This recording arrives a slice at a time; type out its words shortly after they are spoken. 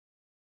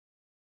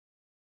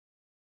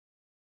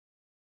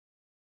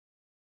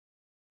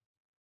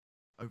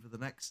over the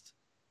next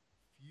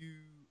few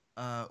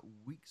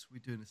weeks, we're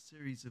doing a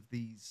series of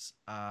these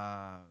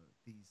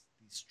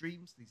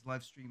streams, these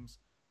live streams,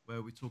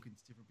 where we're talking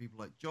to different people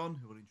like John,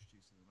 who I'll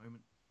introduce in a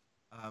moment.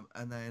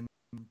 And then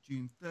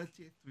June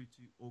 30th through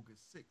to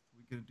August 6th,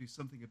 we're going to do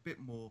something a bit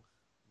more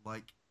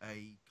like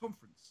a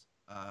conference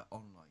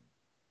online.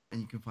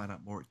 And you can find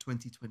out more at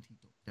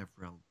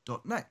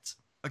 2020.devrel.net.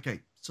 Okay,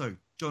 so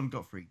Jon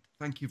Gottfried,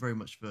 thank you very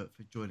much for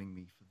joining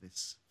me for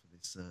this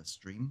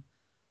stream.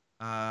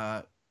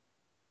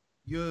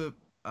 You're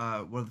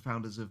one of the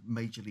founders of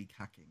Major League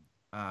Hacking.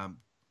 Can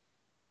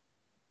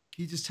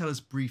you just tell us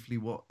briefly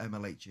what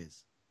MLH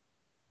is?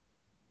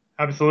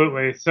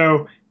 Absolutely.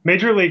 So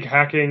Major League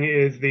Hacking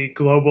is the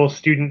global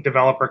student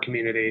developer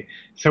community.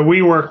 So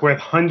we work with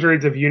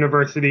hundreds of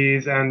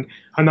universities and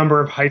a number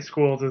of high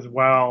schools as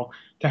well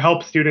to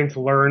help students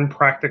learn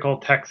practical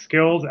tech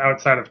skills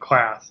outside of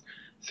class.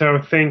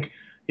 So think,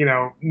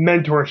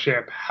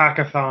 mentorship,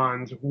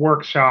 hackathons,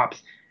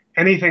 workshops,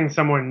 anything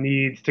someone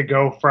needs to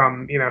go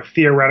from,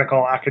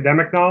 theoretical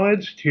academic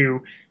knowledge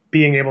to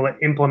being able to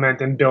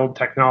implement and build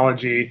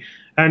technology.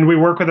 And we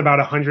work with about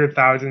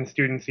 100,000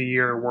 students a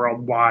year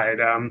worldwide.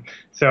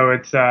 So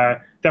it's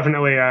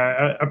definitely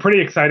a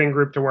pretty exciting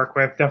group to work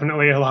with,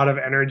 definitely a lot of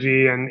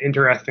energy and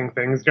interesting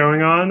things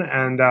going on.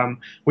 And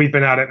we've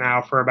been at it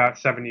now for about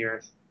 7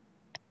 years.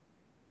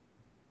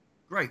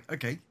 Great.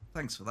 Okay.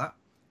 Thanks for that.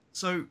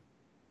 So,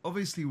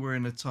 obviously, we're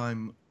in a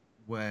time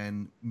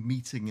when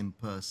meeting in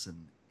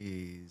person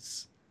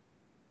is,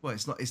 well,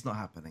 it's not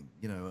happening.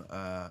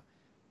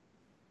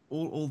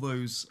 All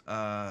those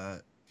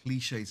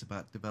cliches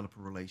about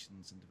developer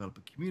relations and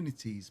developer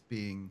communities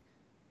being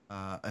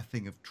a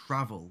thing of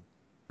travel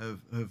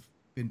have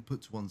been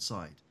put to one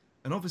side.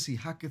 And obviously,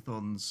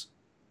 hackathons,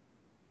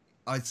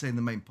 I'd say in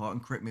the main part,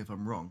 and correct me if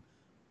I'm wrong,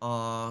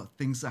 are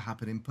things that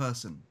happen in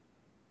person.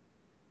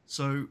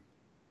 So,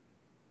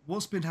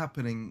 what's been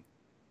happening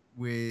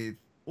with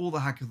all the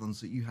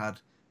hackathons that you had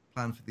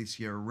planned for this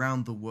year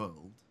around the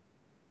world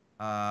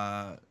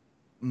now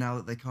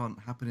that they can't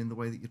happen in the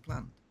way that you'd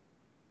planned?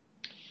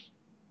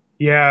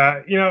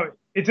 Yeah,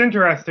 it's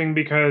interesting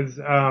because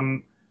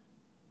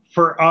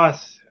for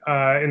us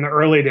in the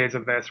early days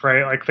of this,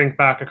 right? Like think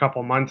back a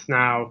couple months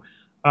now,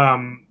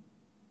 um,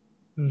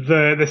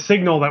 the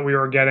signal that we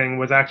were getting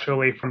was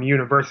actually from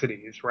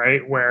universities,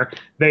 right, where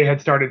they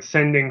had started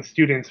sending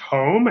students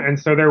home, and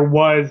so there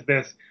was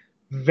this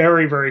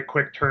very very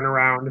quick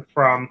turnaround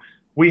from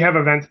we have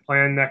events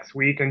planned next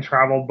week and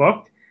travel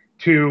booked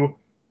to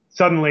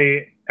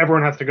suddenly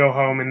everyone has to go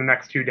home in the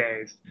next 2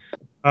 days.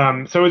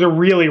 So it was a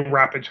really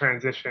rapid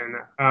transition.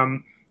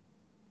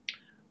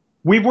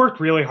 We've worked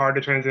really hard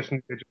to transition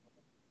to digital.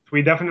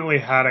 We definitely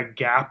had a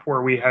gap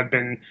where we had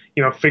been,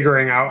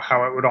 figuring out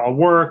how it would all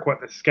work, what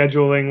the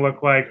scheduling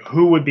looked like,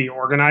 who would be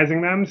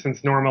organizing them,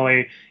 since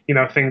normally,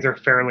 things are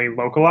fairly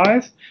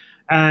localized.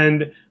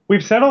 And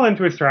we've settled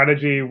into a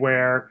strategy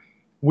where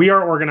we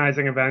are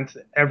organizing events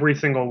every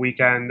single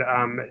weekend,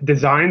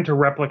 designed to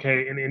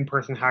replicate an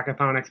in-person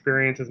hackathon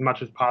experience as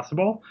much as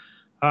possible.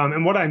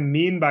 And what I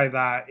mean by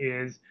that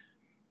is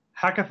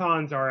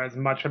hackathons are as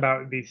much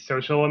about the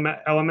social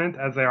element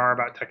as they are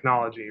about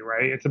technology,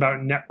 right? It's about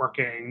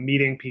networking,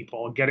 meeting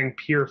people, getting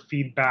peer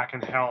feedback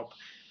and help.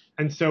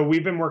 And so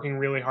we've been working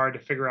really hard to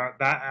figure out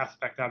that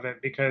aspect of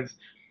it because,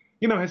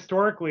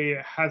 historically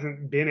it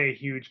hasn't been a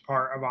huge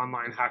part of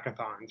online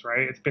hackathons,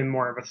 right? It's been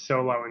more of a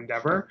solo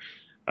endeavor.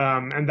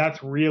 And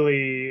that's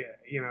really,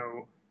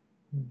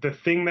 the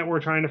thing that we're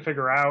trying to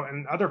figure out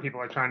and other people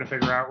are trying to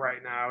figure out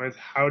right now is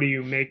how do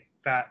you make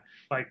that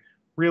like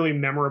really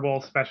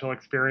memorable special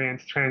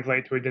experience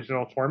translate to a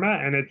digital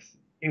format, and it's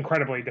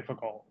incredibly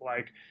difficult.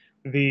 Like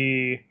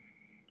the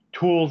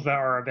tools that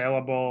are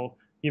available,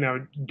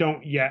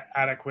 don't yet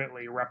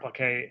adequately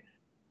replicate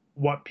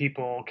what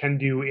people can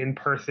do in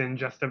person,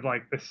 just of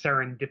like the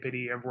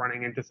serendipity of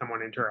running into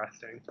someone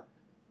interesting.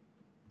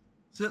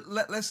 So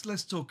let's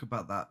talk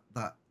about that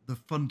the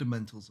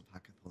fundamentals of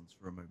hackathons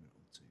for a moment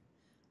or two.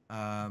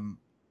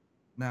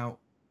 Now,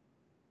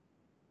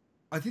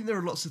 I think there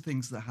are lots of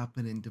things that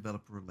happen in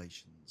developer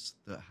relations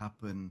that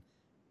happen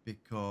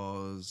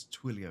because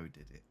Twilio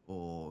did it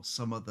or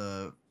some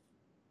other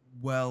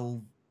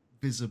well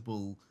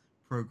visible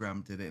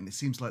program did it, and it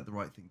seems like the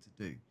right thing to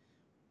do.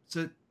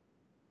 So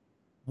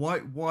why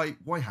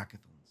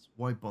hackathons?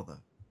 Why bother?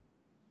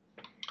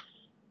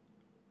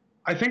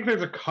 I think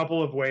there's a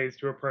couple of ways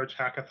to approach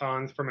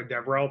hackathons from a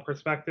DevRel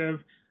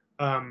perspective.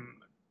 Um,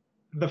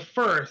 the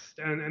first,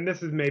 and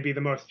this is maybe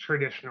the most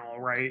traditional,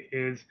 right,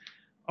 is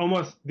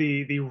almost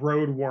the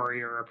road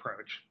warrior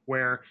approach,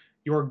 where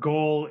your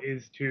goal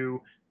is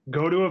to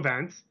go to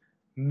events,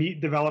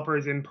 meet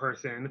developers in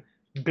person,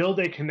 build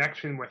a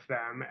connection with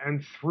them,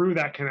 and through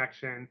that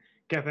connection,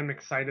 get them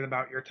excited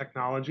about your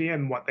technology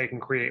and what they can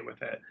create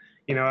with it.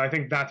 I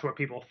think that's what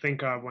people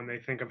think of when they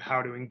think of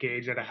how to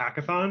engage at a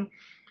hackathon.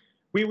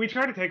 We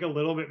try to take a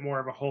little bit more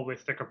of a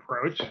holistic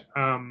approach.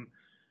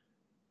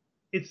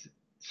 It's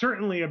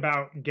certainly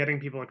about getting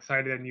people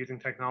excited and using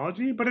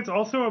technology, but it's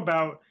also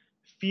about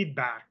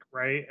feedback,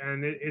 right?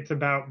 And it's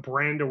about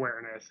brand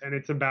awareness, and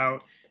it's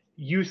about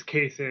use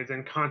cases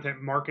and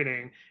content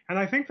marketing. And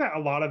I think that a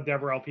lot of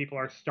DevRel people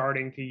are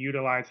starting to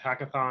utilize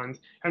hackathons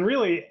and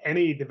really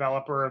any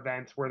developer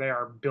events where they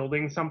are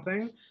building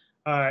something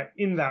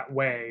in that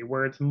way,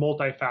 where it's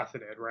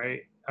multifaceted,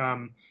 right?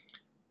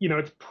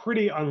 It's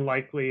pretty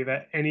unlikely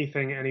that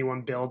anything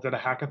anyone builds at a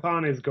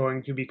hackathon is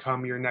going to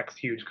become your next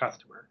huge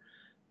customer.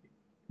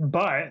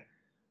 But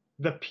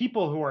the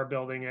people who are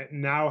building it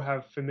now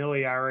have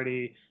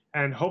familiarity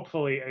and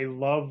hopefully a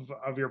love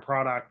of your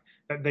product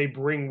that they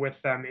bring with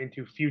them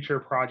into future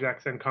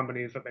projects and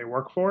companies that they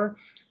work for.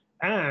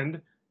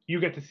 And you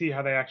get to see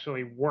how they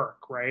actually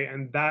work, right?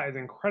 And that is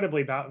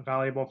incredibly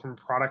valuable from a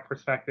product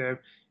perspective.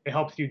 It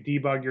helps you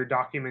debug your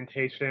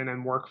documentation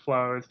and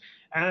workflows,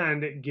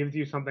 and it gives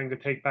you something to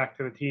take back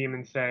to the team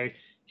and say,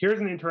 here's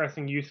an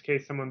interesting use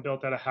case someone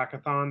built at a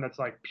hackathon that's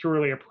like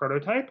purely a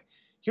prototype.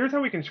 Here's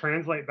how we can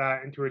translate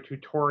that into a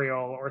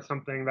tutorial or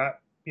something that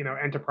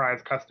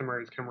enterprise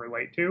customers can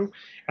relate to.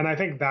 And I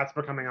think that's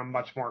becoming a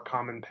much more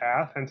common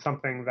path and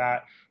something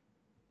that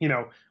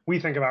we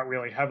think about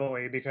really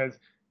heavily because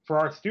for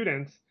our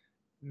students,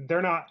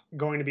 they're not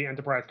going to be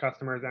enterprise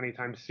customers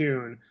anytime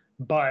soon,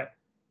 but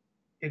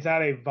it's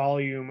at a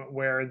volume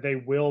where they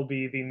will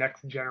be the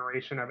next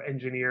generation of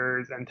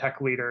engineers and tech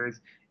leaders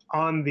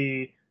on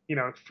the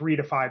 3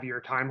 to 5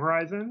 year time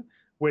horizon,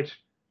 which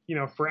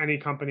for any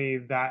company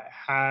that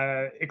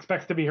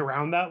expects to be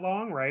around that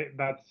long, right?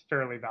 That's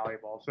fairly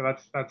valuable. So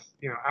that's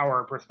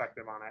our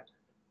perspective on it.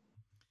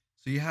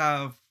 So you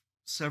have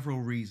several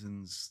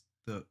reasons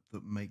that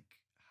make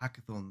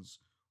hackathons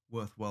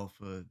worthwhile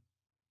for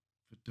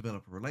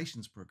developer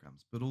relations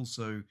programs, but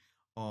also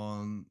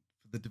on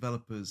for the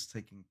developers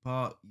taking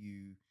part,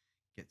 you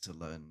get to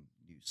learn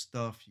new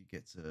stuff, you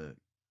get to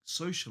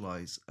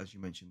socialize, as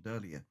you mentioned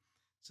earlier.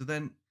 So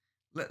then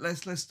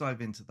let's dive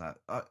into that.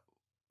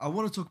 I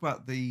want to talk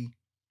about the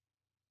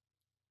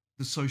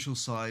social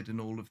side and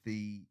all of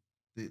the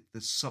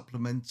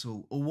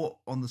supplemental or what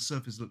on the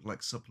surface look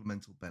like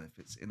supplemental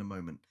benefits in a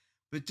moment.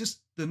 But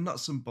just the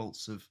nuts and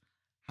bolts of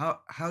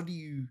how do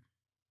you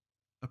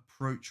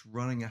approach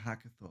running a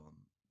hackathon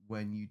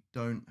when you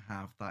don't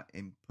have that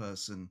in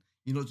person?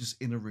 You're not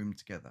just in a room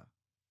together.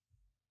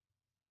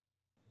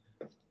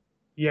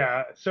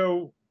 Yeah.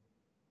 So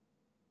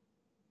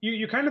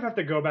you kind of have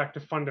to go back to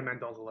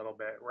fundamentals a little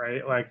bit,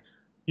 right? Like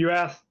you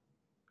asked,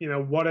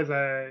 what does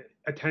a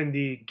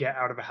attendee get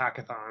out of a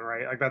hackathon,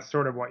 right? Like that's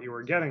sort of what you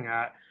were getting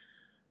at.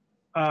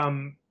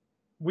 Um,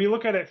 we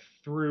look at it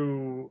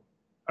through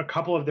a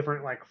couple of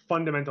different like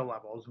fundamental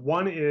levels.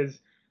 One is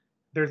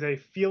there's a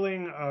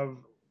feeling of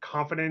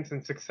confidence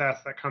and success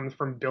that comes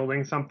from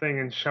building something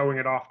and showing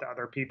it off to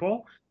other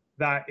people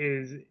that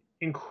is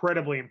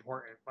incredibly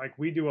important. Like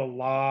we do a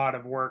lot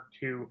of work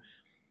to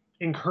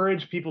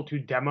encourage people to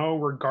demo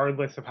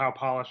regardless of how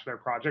polished their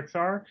projects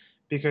are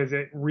because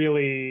it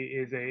really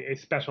is a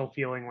special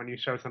feeling when you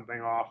show something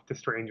off to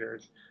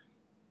strangers.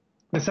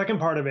 The second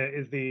part of it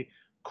is the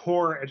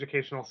core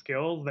educational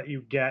skills that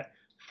you get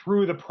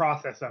through the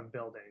process of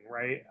building,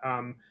 right?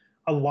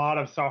 A lot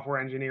of software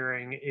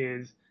engineering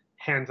is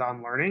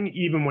hands-on learning,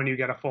 even when you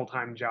get a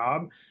full-time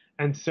job.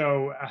 And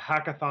so a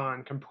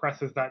hackathon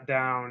compresses that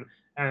down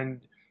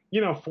and,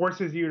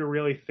 forces you to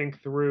really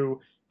think through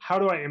how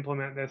do I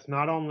implement this,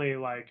 not only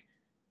like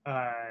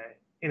uh,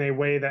 in a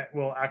way that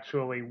will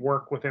actually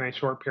work within a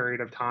short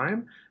period of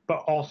time,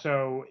 but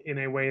also in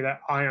a way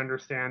that I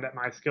understand at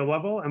my skill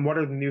level and what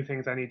are the new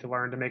things I need to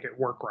learn to make it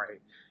work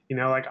right.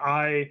 Like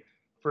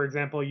for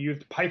example,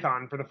 used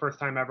Python for the first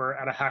time ever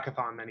at a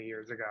hackathon many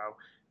years ago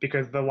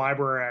because the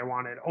library I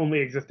wanted only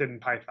existed in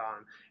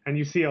Python. And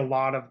you see a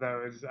lot of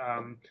those,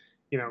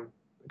 you know,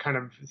 kind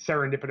of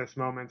serendipitous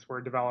moments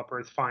where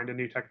developers find a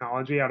new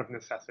technology out of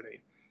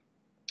necessity.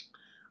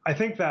 I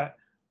think that,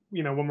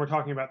 when we're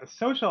talking about the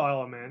social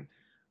element,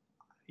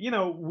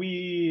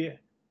 we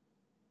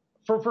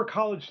for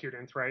college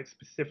students, right,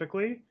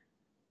 specifically,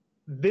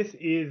 this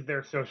is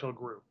their social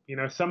group.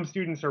 Some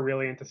students are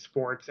really into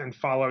sports and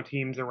follow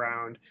teams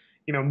around.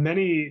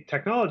 Many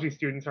technology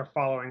students are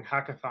following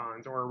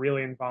hackathons or are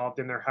really involved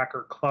in their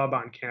hacker club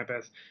on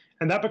campus.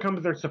 And that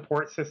becomes their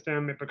support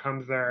system. It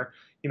becomes their,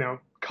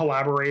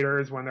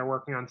 collaborators when they're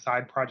working on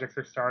side projects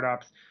or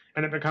startups.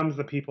 And it becomes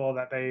the people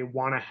that they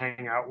want to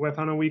hang out with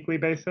on a weekly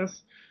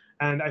basis.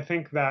 And I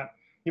think that,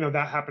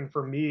 that happened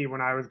for me when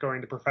I was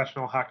going to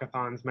professional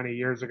hackathons many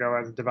years ago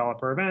as a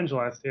developer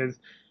evangelist, is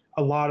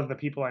a lot of the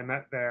people I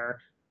met there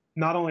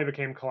not only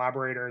became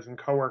collaborators and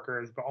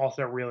coworkers, but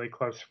also really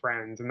close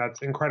friends. And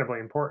that's incredibly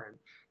important.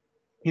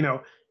 You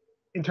know,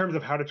 in terms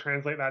of how to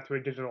translate that to a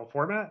digital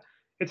format,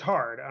 it's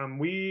hard.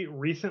 We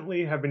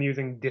recently have been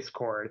using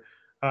Discord.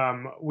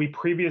 We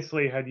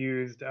previously had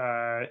used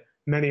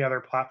many other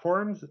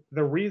platforms.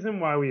 The reason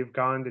why we've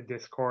gone to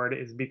Discord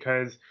is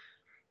because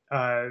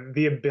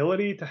the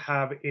ability to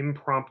have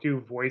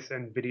impromptu voice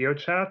and video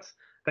chats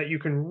that you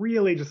can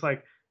really just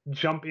like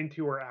jump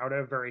into or out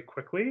of very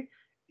quickly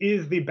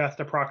is the best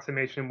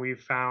approximation we've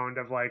found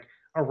of like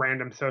a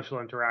random social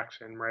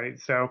interaction, right?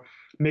 So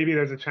maybe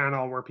there's a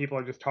channel where people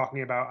are just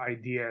talking about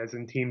ideas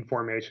and team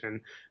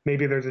formation.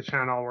 Maybe there's a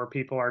channel where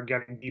people are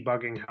getting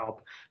debugging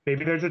help.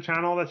 Maybe there's a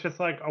channel that's just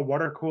like a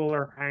water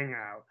cooler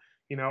hangout.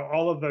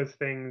 All of those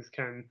things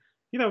can,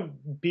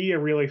 be a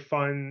really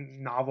fun,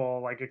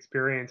 novel like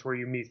experience where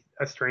you meet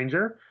a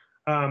stranger.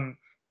 Um,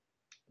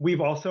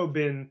 we've also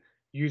been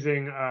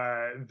using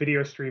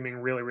video streaming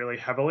really, really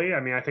heavily. I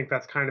mean, I think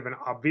that's kind of an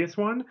obvious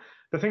one.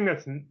 The thing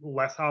that's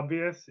less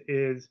obvious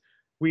is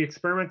we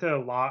experimented a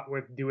lot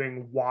with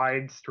doing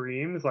wide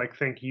streams, like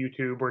think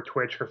YouTube or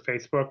Twitch or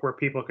Facebook, where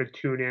people could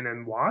tune in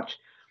and watch,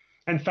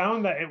 and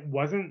found that it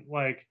wasn't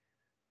like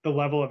the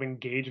level of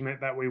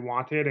engagement that we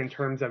wanted in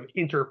terms of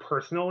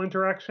interpersonal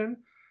interaction,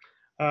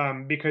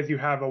 because you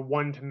have a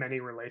one to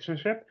many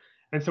relationship.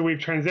 And so we've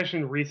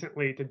transitioned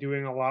recently to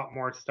doing a lot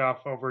more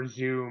stuff over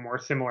Zoom or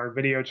similar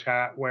video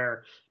chat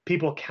where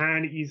people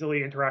can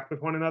easily interact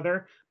with one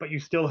another, but you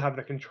still have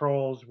the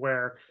controls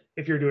where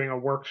if you're doing a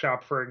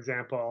workshop, for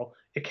example,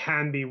 it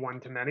can be one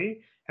to many.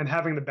 And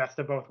having the best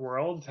of both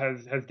worlds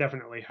has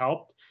definitely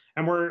helped.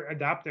 And we're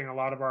adapting a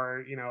lot of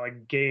our,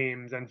 like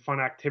games and fun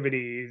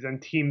activities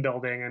and team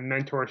building and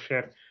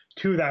mentorship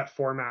to that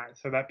format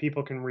so that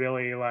people can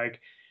really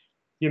like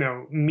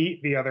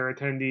meet the other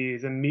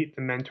attendees and meet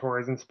the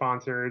mentors and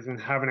sponsors and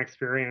have an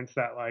experience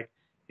that like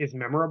is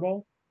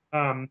memorable.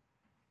 Um,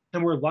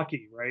 and we're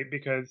lucky, right?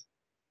 Because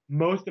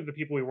most of the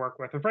people we work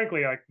with, and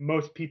frankly, like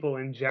most people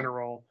in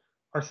general,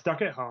 are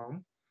stuck at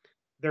home.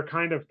 They're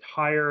kind of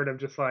tired of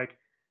just like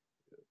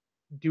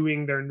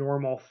doing their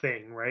normal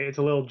thing, right? It's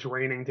a little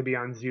draining to be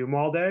on Zoom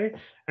all day.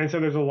 And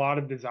so there's a lot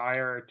of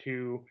desire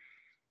to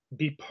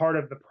be part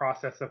of the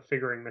process of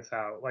figuring this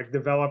out. Like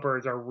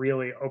developers are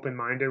really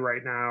open-minded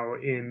right now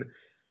in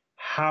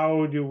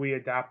how do we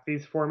adapt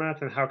these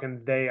formats and how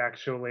can they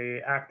actually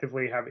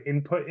actively have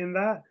input in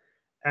that.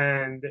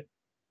 And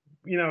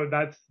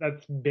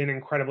that's been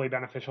incredibly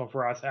beneficial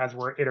for us as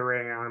we're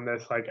iterating on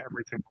this like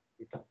every single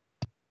week.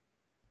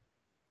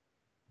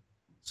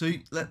 So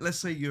let's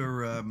say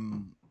you're I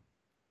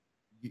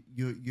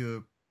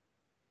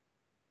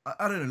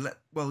don't know.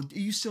 Well, are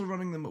you still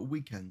running them at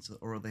weekends,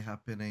 or are they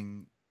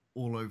happening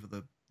all over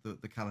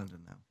the calendar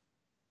now?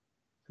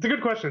 It's a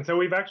good question. So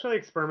we've actually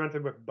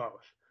experimented with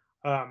both.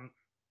 um,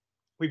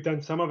 we've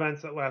done some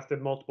events that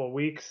lasted multiple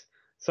weeks,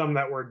 some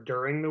that were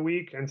during the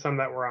week, and some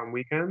that were on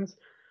weekends.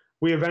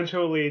 We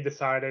eventually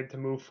decided to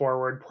move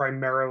forward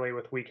primarily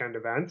with weekend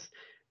events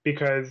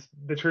because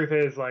the truth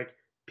is like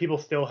people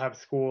still have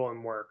school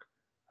and work.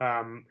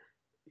 Um,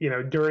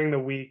 during the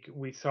week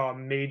we saw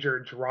major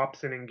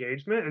drops in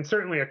engagement, and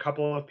certainly a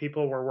couple of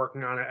people were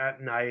working on it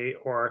at night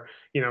or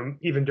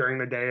even during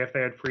the day if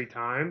they had free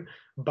time.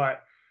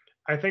 But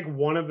I think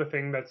one of the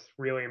things that's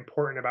really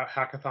important about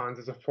hackathons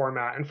as a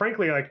format, and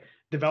frankly, like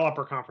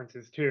developer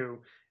conferences too,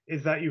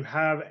 is that you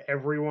have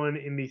everyone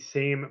in the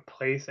same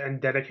place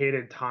and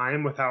dedicated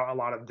time without a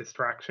lot of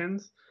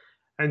distractions.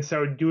 And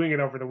so doing it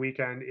over the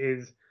weekend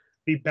is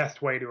the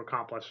best way to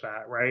accomplish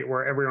that, right?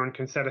 Where everyone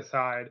can set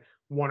aside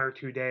 1 or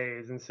 2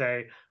 days and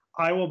say,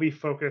 I will be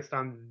focused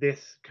on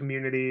this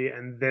community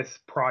and this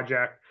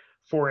project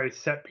for a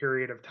set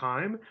period of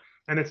time.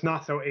 And it's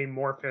not so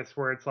amorphous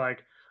where it's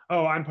like,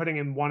 oh, I'm putting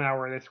in 1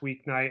 hour this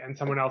weeknight and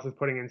someone else is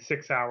putting in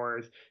 6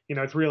 hours.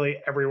 It's really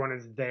everyone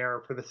is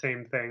there for the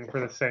same thing for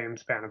the same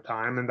span of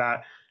time. And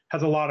that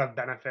has a lot of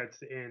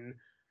benefits in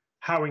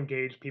how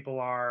engaged people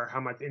are, how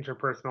much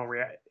interpersonal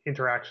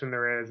interaction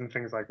there is, and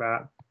things like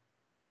that.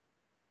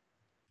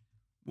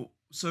 Well,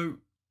 so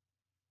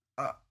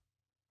uh,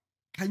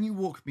 can you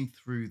walk me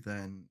through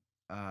then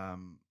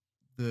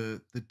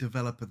the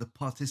developer, the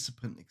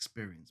participant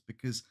experience?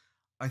 Because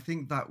I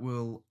think that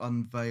will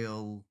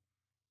unveil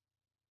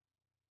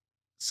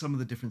some of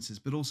the differences,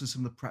 but also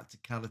some of the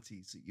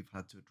practicalities that you've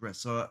had to address.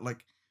 So,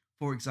 like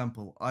for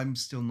example, I'm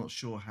still not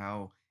sure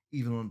how,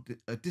 even on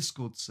a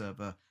Discord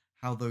server,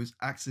 how those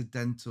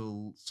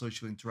accidental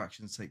social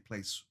interactions take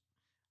place.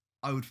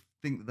 I would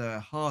think that they're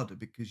harder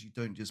because you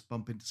don't just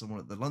bump into someone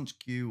at the lunch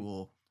queue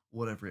or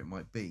whatever it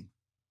might be.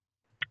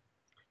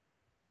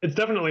 It's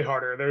definitely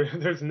harder.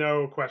 There's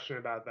no question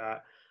about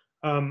that.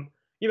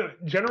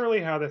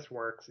 Generally how this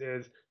works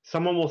is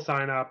someone will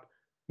sign up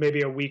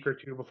maybe a week or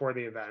two before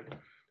the event.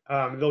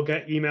 They'll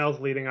get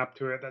emails leading up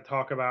to it that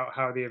talk about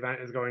how the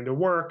event is going to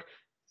work,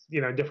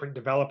 different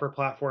developer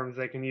platforms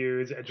they can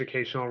use,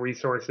 educational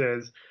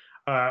resources.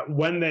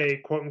 When they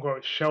quote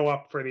unquote show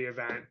up for the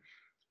event,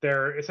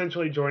 they're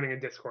essentially joining a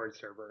Discord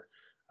server.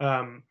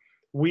 Um,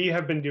 we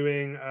have been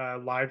doing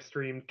live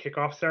stream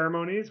kickoff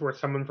ceremonies where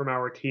someone from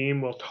our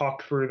team will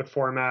talk through the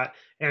format,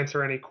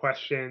 answer any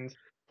questions,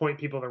 point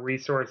people to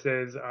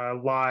resources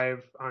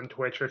live on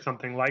Twitch or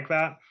something like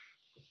that.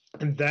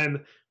 And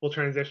then we'll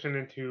transition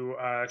into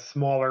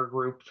smaller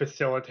group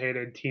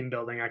facilitated team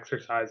building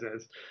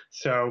exercises.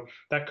 So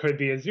that could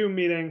be a Zoom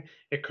meeting,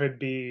 it could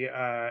be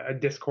a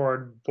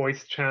Discord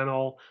voice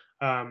channel.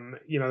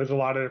 There's a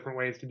lot of different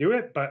ways to do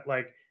it, but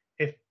like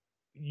if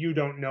you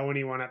don't know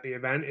anyone at the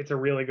event, it's a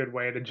really good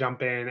way to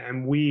jump in,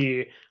 and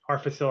we are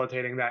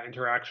facilitating that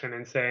interaction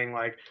and saying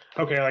like,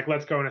 okay, like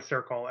let's go in a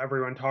circle,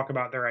 everyone talk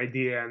about their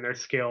idea and their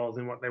skills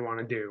and what they want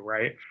to do,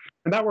 right?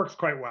 And that works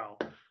quite well.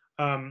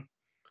 Um,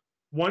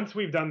 Once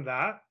we've done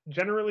that,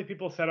 generally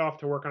people set off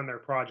to work on their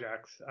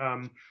projects.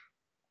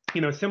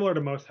 Similar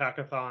to most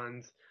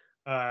hackathons,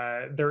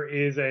 there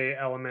is a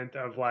element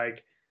of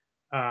like,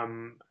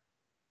 um,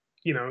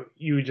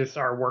 you just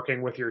are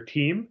working with your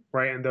team,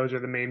 right? And those are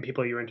the main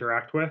people you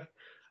interact with.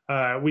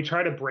 We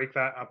try to break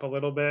that up a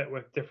little bit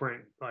with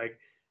different like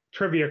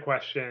trivia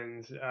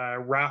questions,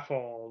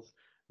 raffles,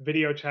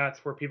 video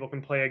chats where people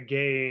can play a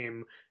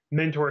game,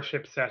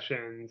 mentorship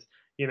sessions,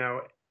 you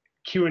know,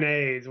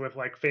 Q&As with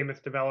like famous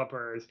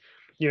developers.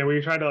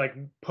 We try to like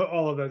put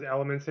all of those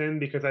elements in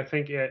because I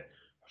think it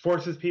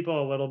forces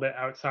people a little bit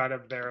outside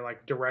of their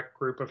like direct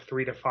group of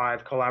 3 to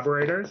 5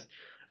 collaborators.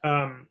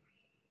 Um,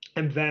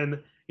 and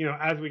then,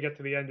 as we get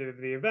to the end of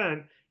the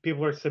event,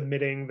 people are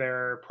submitting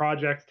their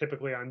projects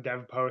typically on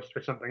DevPost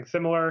or something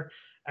similar.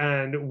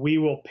 And we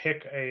will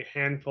pick a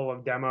handful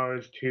of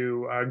demos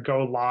to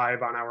go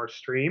live on our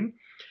stream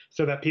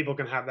so that people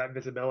can have that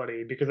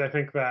visibility. Because I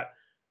think that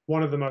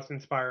one of the most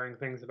inspiring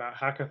things about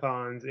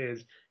hackathons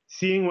is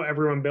seeing what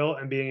everyone built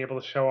and being able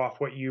to show off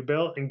what you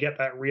built and get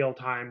that real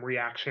time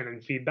reaction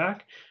and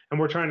feedback. And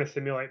we're trying to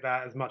simulate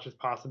that as much as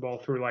possible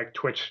through like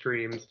Twitch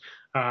streams.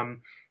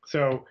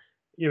 So,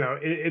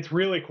 it's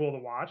really cool to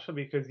watch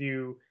because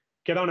you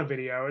get on a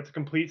video, it's a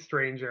complete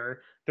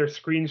stranger, they're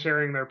screen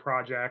sharing their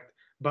project,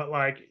 but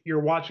like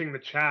you're watching the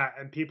chat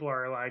and people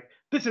are like,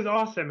 this is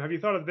awesome. Have you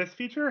thought of this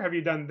feature? Have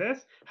you done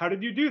this? How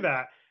did you do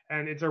that?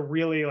 And it's a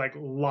really like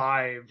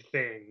live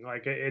thing.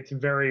 Like it's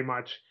very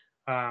much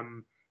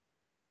um,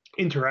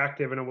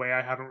 interactive in a way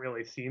I haven't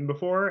really seen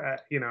before,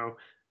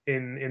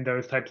 in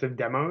those types of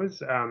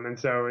demos. And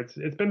so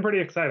it's been pretty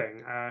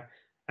exciting.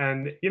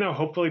 And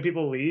hopefully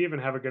people leave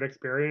and have a good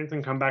experience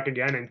and come back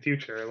again in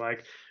future.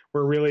 Like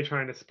we're really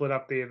trying to split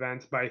up the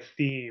events by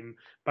theme,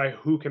 by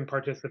who can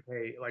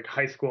participate, like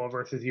high school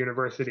versus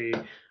university.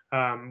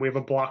 We have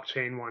a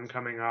blockchain one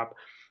coming up,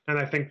 and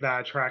I think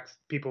that attracts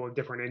people with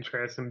different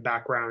interests and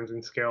backgrounds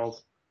and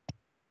skills.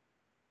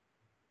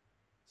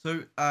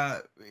 So,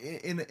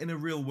 in a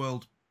real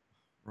world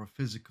or a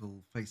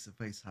physical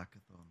face-to-face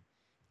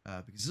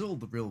hackathon, because it's all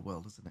the real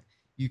world, isn't it?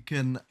 You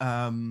can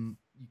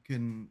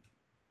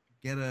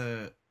get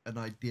an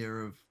idea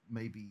of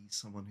maybe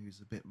someone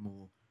who's a bit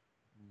more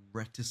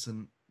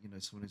reticent,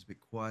 someone who's a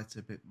bit quieter,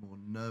 a bit more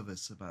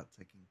nervous about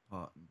taking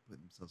part and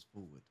putting themselves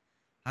forward.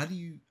 How do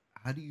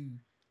you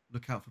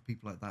look out for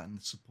people like that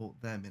and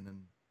support them in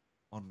an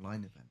online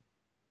event?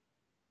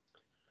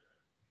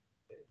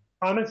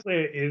 Honestly,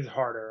 it is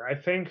harder. I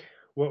think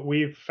what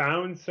we've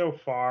found so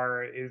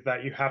far is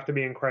that you have to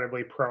be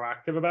incredibly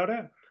proactive about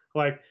it.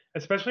 Like,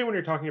 especially when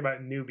you're talking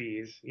about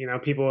newbies,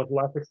 people with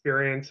less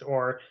experience,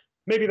 or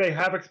maybe they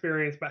have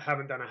experience but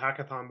haven't done a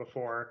hackathon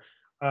before.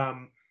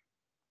 Um,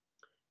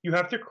 you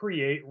have to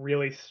create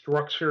really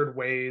structured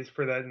ways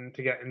for them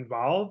to get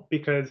involved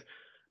because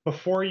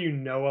before you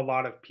know a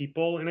lot of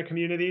people in a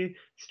community,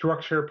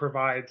 structure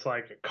provides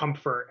like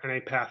comfort and a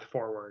path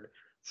forward.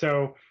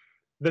 So,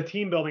 the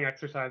team building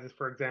exercises,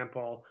 for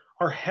example,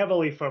 are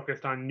heavily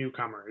focused on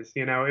newcomers.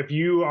 If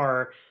you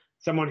are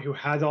someone who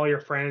has all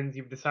your friends,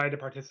 you've decided to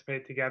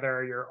participate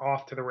together, you're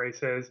off to the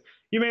races,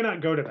 you may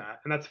not go to that,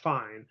 and that's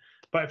fine.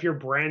 But if you're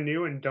brand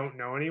new and don't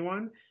know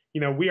anyone,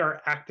 we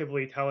are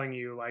actively telling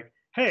you, like,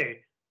 hey,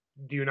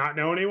 do you not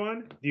know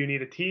anyone? Do you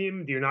need a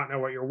team? Do you not know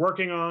what you're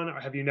working on? Or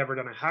have you never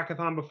done a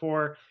hackathon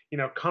before?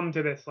 Come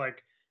to this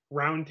like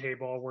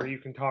roundtable where you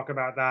can talk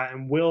about that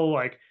and we'll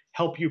like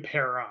help you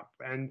pair up.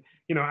 And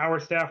our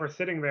staff are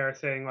sitting there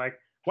saying like,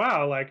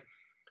 wow, like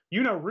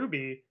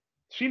Ruby,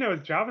 she knows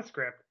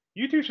JavaScript.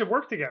 You two should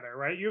work together,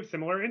 right? You have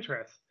similar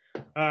interests.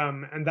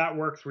 And that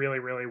works really,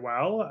 really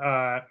well.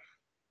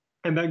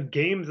 And then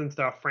games and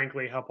stuff,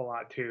 frankly, help a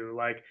lot too.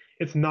 Like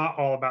it's not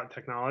all about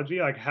technology.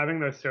 Like having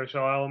those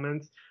social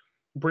elements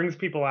brings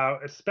people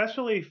out,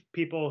 especially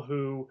people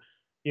who,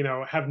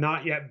 have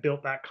not yet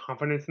built that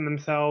confidence in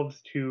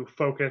themselves to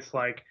focus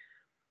like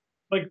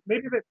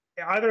maybe that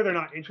either they're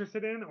not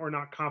interested in or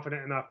not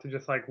confident enough to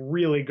just like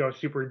really go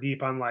super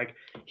deep on like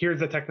here's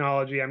the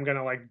technology, I'm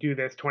gonna like do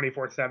this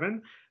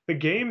 24/7. The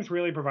games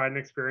really provide an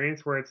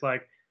experience where it's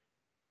like,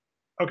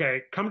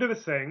 okay, come to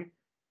this thing,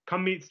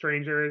 come meet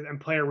strangers and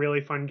play a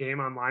really fun game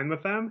online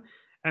with them,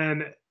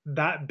 and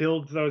that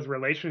builds those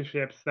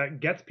relationships that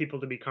gets people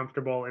to be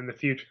comfortable in the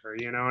future.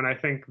 And I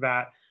think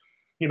that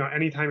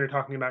anytime you're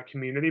talking about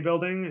community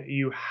building,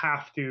 you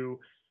have to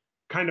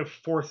kind of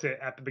force it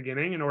at the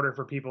beginning in order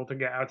for people to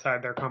get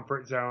outside their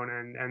comfort zone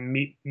and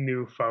meet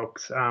new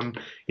folks.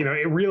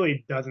 It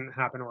really doesn't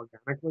happen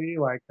organically,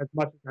 like as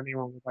much as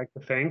anyone would like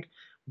to think.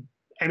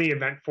 Any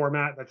event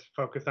format that's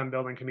focused on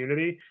building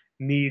community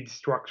needs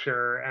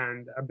structure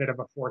and a bit of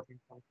a forcing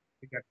function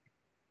to get people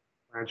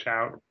to branch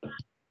out.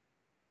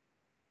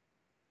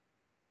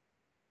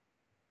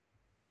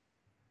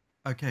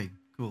 Okay,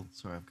 cool.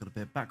 Sorry, I've got a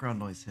bit of background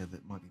noise here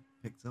that might be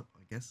picked up,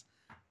 I guess.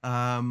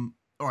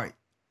 all right,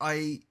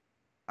 I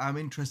am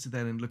interested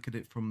then in look at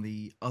it from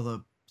the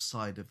other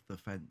side of the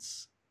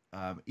fence,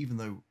 even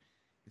though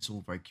it's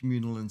all very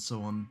communal and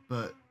so on.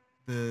 But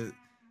the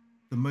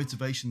the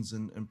motivations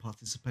and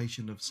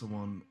participation of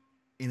someone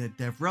in a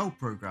DevRel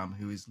program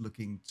who is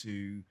looking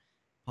to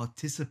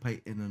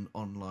participate in an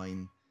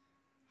online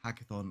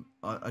hackathon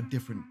are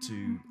different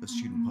to a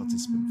student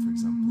participant, for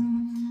example.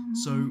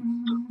 So,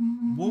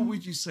 what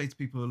would you say to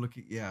people who are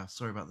looking? Yeah,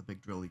 sorry about the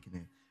big drill you can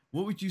hear.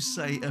 What would you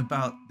say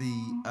about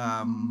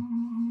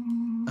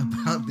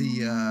about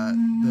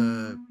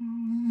the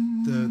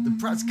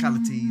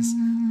practicalities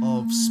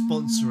of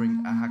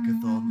sponsoring a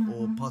hackathon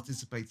or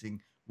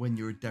participating when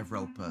you're a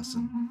DevRel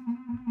person?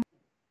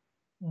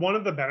 One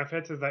of the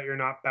benefits is that you're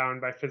not bound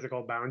by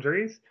physical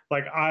boundaries.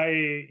 Like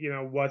I,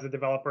 was a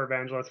developer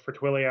evangelist for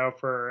Twilio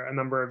for a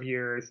number of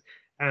years,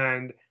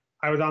 and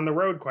I was on the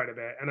road quite a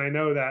bit. And I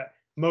know that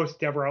most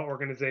DevRel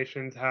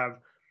organizations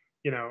have,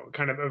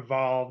 kind of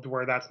evolved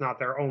where that's not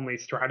their only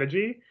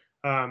strategy.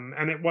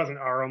 And it wasn't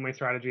our only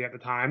strategy at the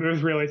time. It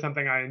was really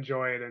something I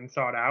enjoyed and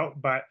sought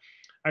out. But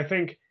I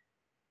think,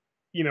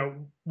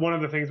 one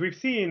of the things we've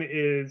seen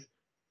is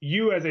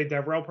you as a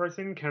DevRel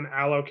person can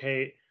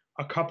allocate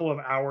a couple of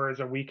hours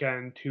a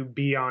weekend to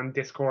be on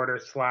Discord or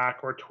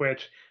Slack or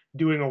Twitch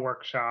doing a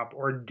workshop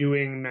or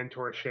doing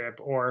mentorship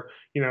or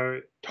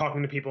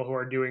talking to people who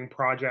are doing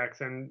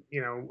projects and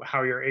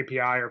how your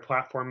API or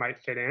platform might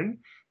fit in.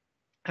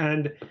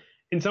 And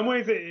in some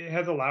ways it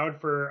has allowed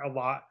for a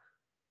lot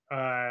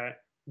uh,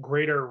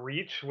 greater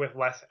reach with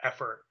less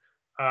effort.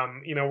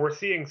 We're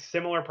seeing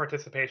similar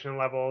participation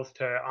levels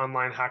to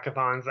online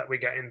hackathons that we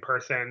get in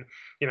person.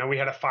 We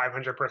had a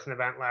 500-person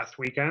event last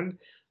weekend.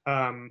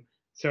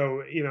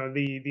 So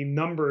the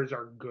numbers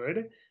are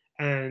good,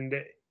 and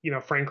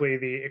frankly,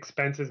 the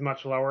expense is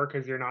much lower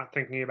because you're not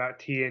thinking about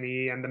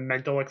T&E and the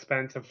mental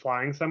expense of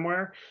flying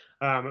somewhere.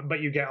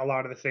 But you get a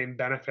lot of the same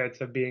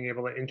benefits of being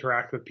able to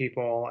interact with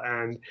people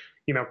and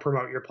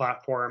promote your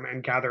platform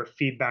and gather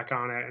feedback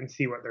on it and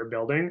see what they're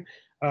building.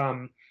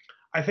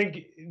 I think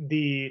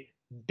the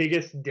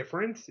biggest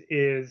difference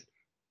is,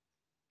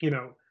 you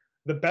know,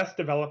 the best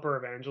developer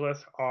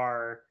evangelists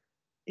are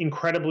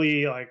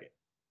incredibly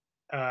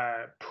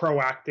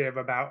proactive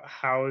about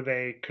how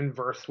they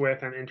converse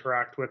with and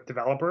interact with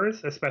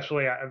developers,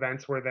 especially at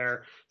events where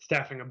they're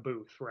staffing a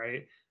booth,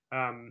 right?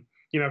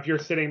 If you're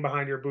sitting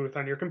behind your booth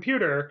on your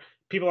computer,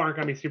 people aren't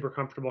going to be super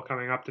comfortable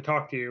coming up to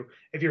talk to you.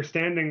 If you're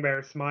standing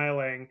there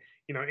smiling,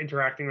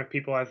 interacting with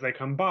people as they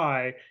come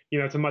by,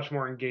 it's a much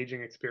more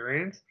engaging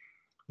experience.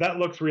 That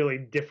looks really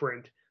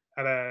different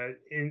at a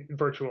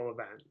virtual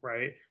event,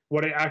 right?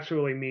 What it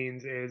actually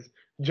means is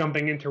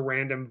jumping into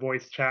random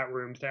voice chat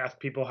rooms to ask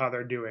people how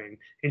they're doing,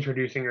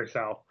 introducing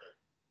yourself,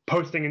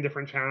 posting in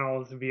different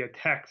channels via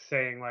text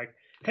saying like,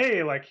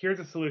 hey, like here's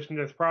a solution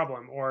to this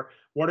problem, or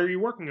what are you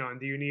working on?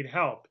 Do you need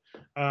help?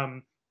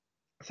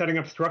 Setting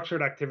up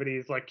structured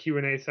activities like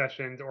Q&A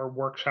sessions or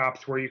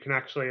workshops where you can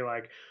actually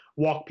like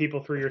walk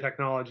people through your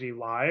technology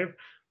live.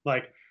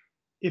 Like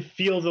it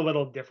feels a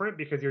little different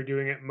because you're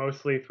doing it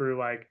mostly through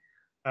like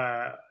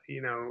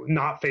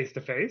not face to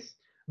face,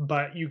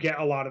 but you get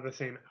a lot of the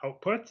same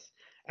outputs.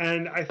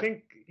 And I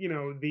think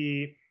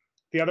the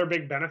other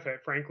big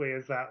benefit, frankly,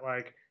 is that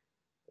like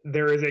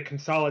there is a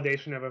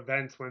consolidation of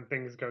events when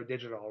things go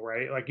digital,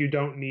 right? Like you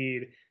don't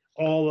need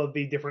all of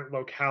the different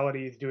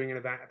localities doing an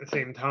event at the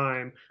same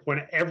time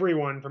when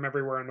everyone from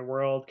everywhere in the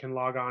world can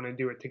log on and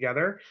do it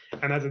together.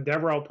 And as a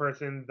DevRel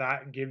person,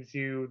 that gives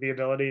you the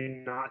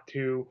ability not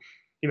to,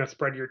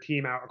 spread your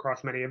team out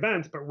across many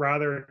events, but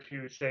rather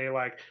to say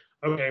like,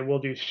 okay, we'll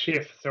do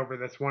shifts over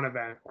this one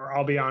event, or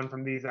I'll be on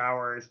from these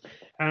hours.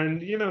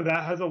 And,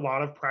 that has a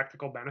lot of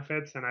practical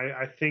benefits. And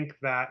I think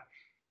that,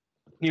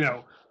 you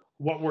know,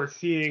 what we're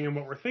seeing and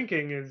what we're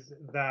thinking is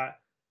that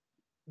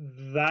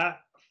that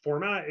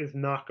format is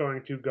not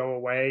going to go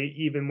away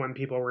even when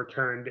people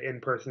return to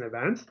in-person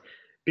events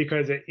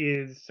because it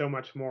is so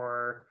much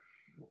more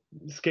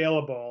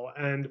scalable.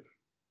 And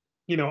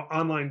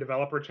online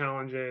developer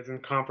challenges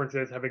and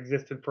conferences have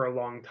existed for a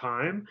long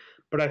time,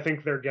 but I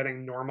think they're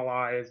getting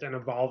normalized and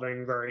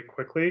evolving very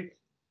quickly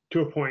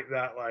to a point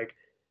that like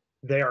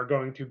they are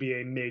going to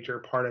be a major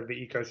part of the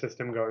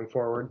ecosystem going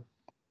forward.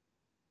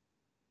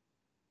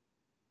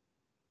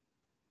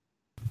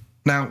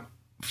 Now,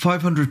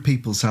 500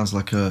 people sounds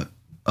like a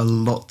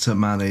lot to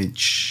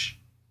manage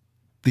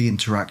the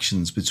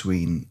interactions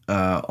between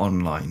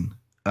online.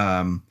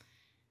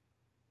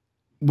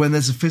 When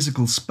there's a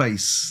physical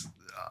space,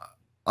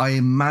 I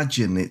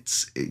imagine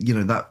it's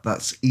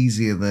that's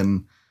easier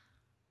than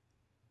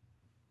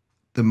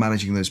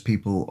managing those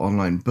people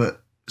online.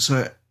 But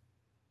so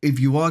if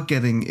you are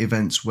getting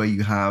events where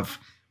you have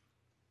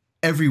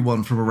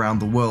everyone from around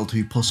the world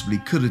who possibly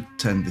could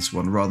attend this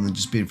one rather than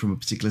just being from a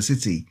particular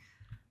city,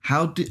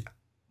 how did,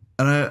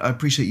 and I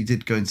appreciate you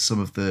did go into some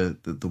of the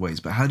ways,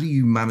 but how do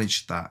you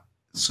manage that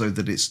so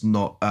that it's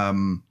not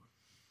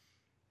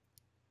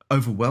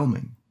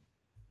overwhelming?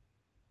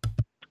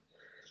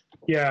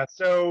 Yeah,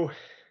 so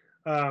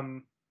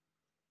um,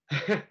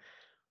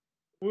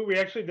 we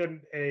actually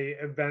did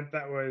a event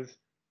that was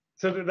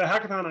So the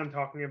hackathon I'm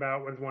talking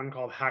about was one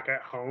called Hack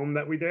at Home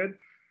that we did.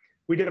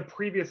 We did a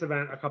previous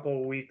event a couple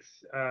of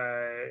weeks,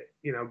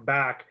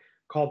 back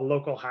called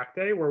Local Hack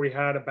Day, where we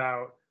had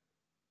about,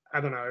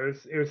 I don't know,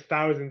 it was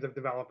thousands of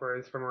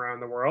developers from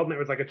around the world, and it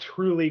was like a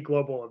truly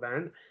global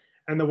event.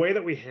 And the way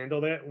that we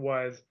handled it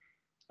was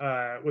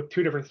with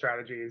two different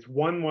strategies.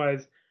 One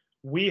was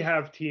we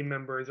have team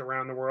members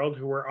around the world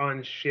who were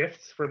on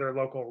shifts for their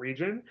local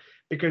region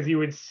because you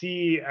would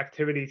see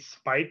activity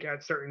spike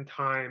at certain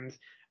times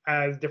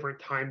as different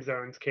time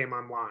zones came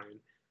online.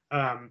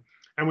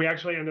 And we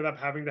actually ended up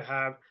having to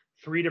have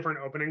three different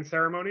opening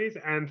ceremonies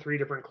and three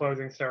different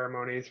closing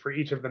ceremonies for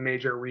each of the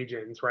major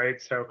regions, right?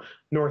 So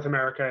North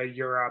America,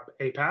 Europe,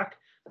 APAC.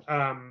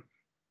 Um,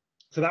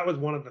 so that was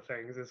one of the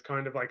things, is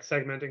kind of like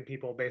segmenting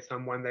people based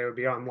on when they would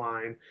be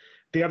online.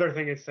 The other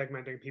thing is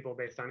segmenting people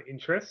based on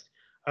interest.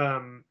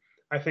 Um,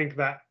 I think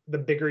that the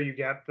bigger you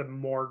get, the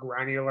more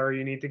granular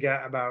you need to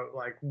get about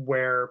like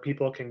where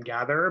people can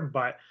gather.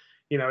 But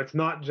it's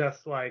not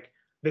just like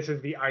this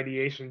is the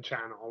ideation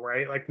channel,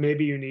 right? Like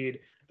maybe you need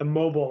the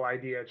mobile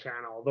idea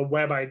channel, the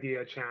web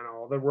idea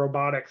channel, the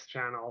robotics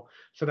channel,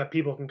 so that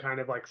people can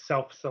kind of like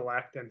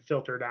self-select and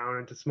filter down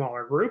into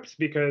smaller groups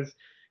because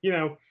you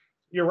know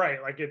you're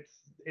right. Like it's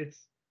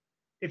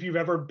if you've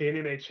ever been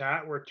in a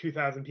chat where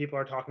 2,000 people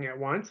are talking at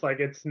once,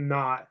 like it's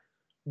not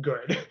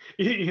good.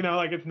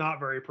 Like it's not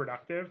very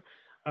productive.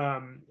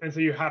 And so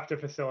you have to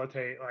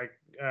facilitate like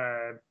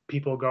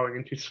people going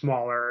into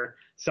smaller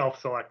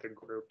self-selected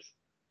groups.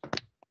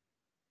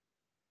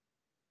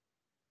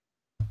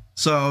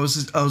 So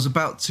I was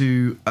about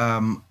to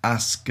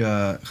ask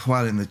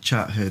Juan in the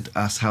chat had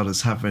asked how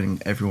does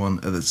having everyone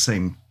at the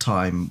same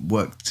time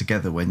work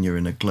together when you're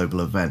in a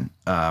global event,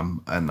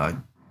 and I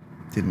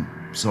didn't.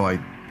 So I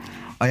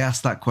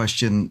asked that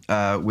question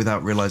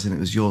without realizing it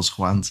was yours,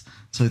 Juan's.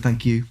 So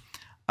thank you.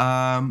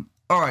 All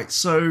right.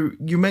 So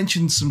you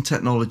mentioned some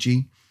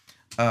technology,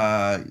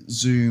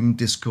 Zoom,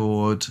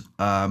 Discord,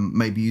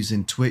 maybe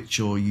using Twitch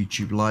or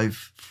YouTube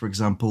Live, for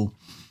example,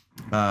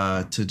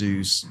 to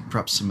do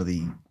perhaps some of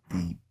the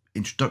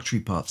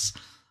introductory parts.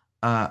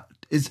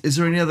 Is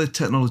there any other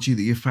technology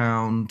that you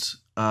found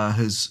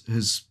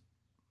has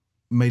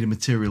made a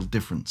material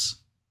difference?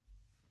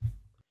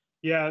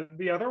 Yeah,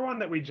 the other one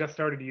that we just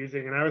started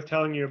using, and I was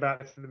telling you about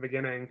this in the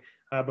beginning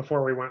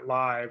before we went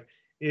live,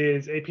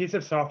 is a piece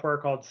of software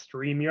called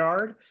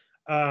StreamYard.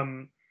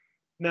 Um,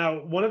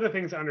 Now, one of the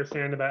things to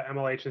understand about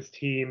MLH's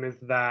team is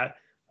that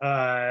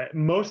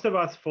most of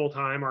us full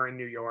time are in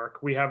New York.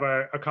 We have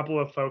a couple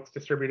of folks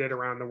distributed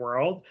around the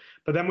world,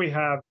 but then we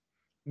have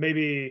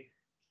maybe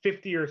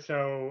 50 or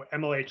so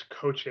MLH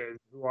coaches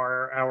who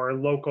are our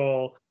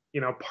local,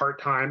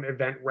 part-time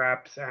event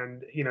reps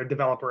and,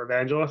 developer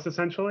evangelists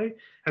essentially.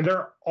 And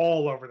they're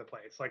all over the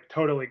place, like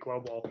totally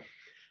global.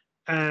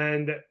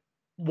 And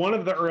one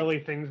of the early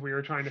things we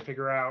were trying to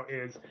figure out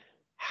is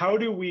how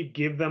do we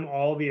give them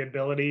all the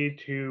ability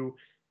to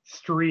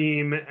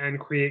stream and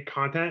create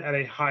content at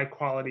a high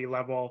quality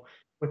level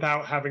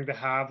without having to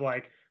have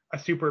like a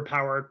super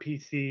powered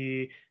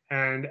PC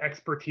and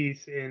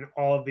expertise in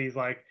all of these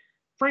like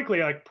frankly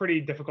like pretty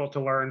difficult to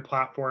learn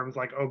platforms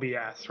like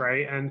OBS,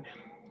 right? And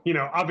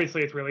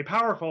obviously it's really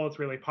powerful, it's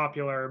really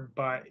popular,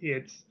 but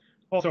it's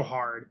also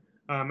hard,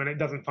 and it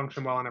doesn't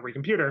function well on every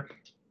computer.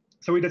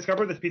 So we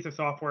discovered this piece of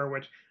software,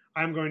 which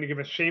I'm going to give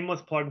a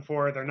shameless plug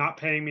for. They're not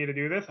paying me to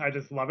do this. I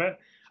just love it.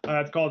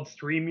 It's called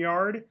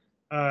StreamYard,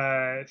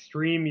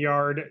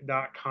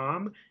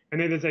 streamyard.com.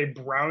 And it is a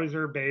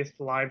browser based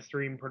live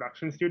stream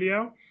production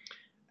studio.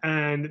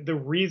 And the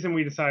reason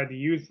we decided to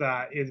use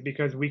that is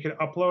because we could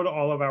upload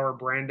all of our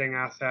branding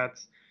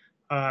assets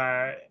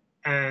uh,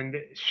 and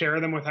share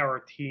them with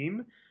our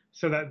team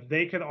so that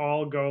they could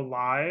all go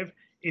live,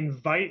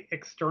 invite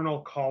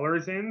external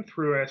callers in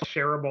through a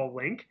shareable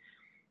link,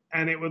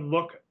 and it would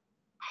look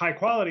high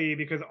quality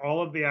because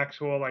all of the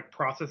actual like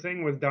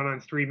processing was done on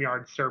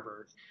StreamYard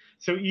servers.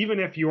 So even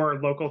if your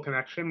local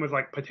connection was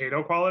like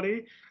potato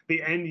quality,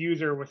 the end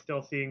user was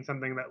still seeing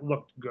something that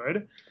looked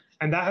good.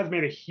 And that has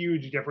made a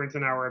huge difference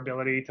in our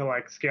ability to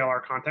like scale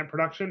our content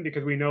production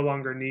because we no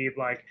longer need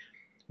like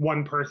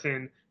one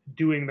person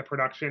doing the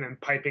production and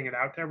piping it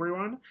out to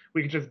everyone.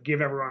 We could just give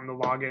everyone the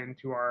login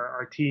to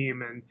our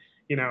team and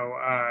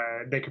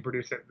they could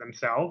produce it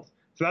themselves.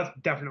 So that's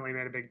definitely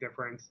made a big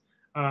difference.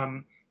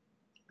 Um,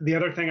 the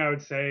other thing I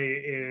would say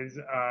is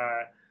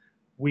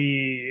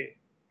we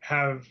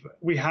have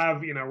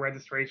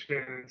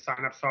registration and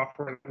sign up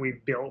software that we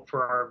built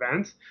for our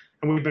events,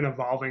 and we've been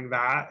evolving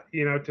that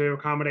to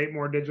accommodate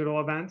more digital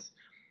events.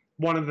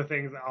 One of the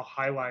things that I'll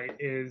highlight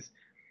is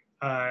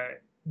uh,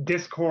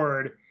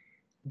 Discord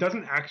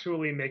doesn't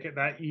actually make it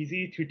that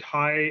easy to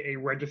tie a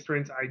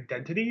registrant's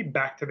identity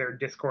back to their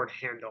Discord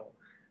handle,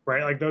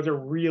 right? Like those are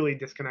really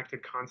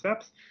disconnected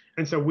concepts.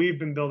 And so we've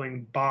been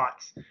building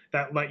bots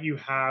that let you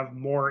have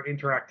more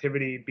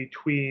interactivity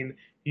between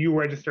you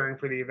registering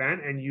for the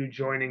event and you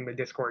joining the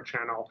Discord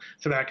channel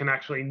so that I can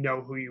actually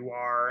know who you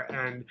are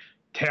and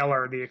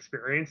tailor the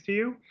experience to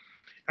you.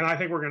 And I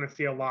think we're going to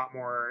see a lot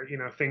more,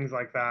 things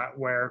like that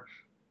where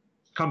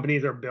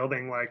companies are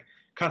building like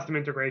custom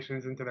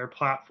integrations into their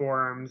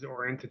platforms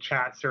or into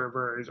chat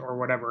servers or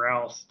whatever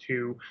else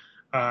to,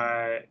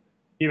 uh,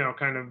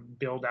 kind of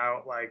build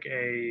out like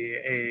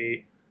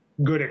a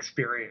good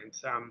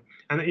experience.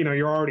 And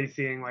you're already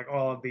seeing like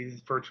all of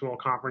these virtual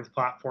conference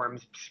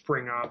platforms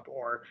spring up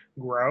or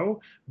grow,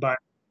 but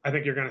I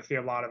think you're going to see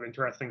a lot of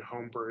interesting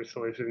homebrew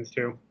solutions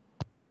too.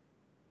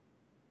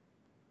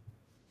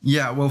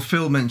 Yeah, well,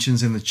 Phil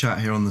mentions in the chat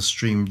here on the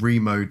stream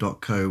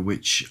remo.co,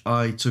 which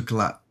I took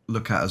a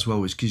look at as well,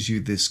 which gives you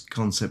this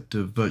concept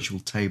of virtual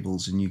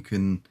tables, and you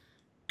can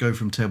go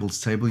from table to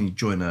table and you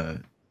join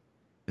a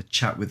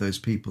chat with those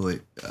people.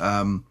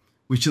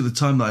 Which at the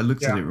time that I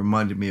looked at it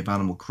reminded me of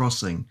Animal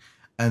Crossing.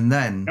 And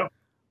then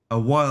a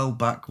while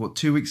back,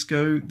 2 weeks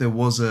ago, there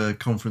was a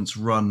conference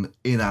run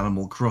in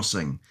Animal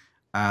Crossing,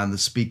 and the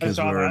speakers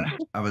were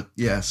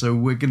so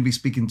we're going to be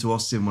speaking to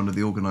Austin, one of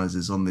the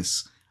organizers, on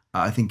this.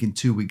 I think in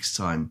 2 weeks'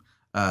 time,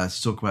 to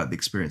talk about the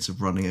experience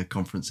of running a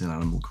conference in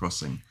Animal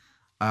Crossing.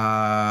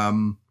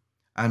 And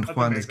that's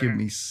Juan amazing. Has given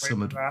me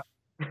some advice.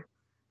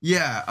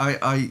 Yeah,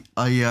 I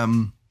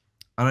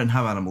don't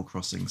have Animal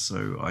Crossing,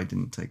 so I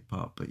didn't take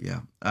part. But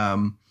yeah,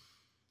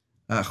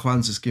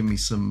 Juan's just given me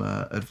some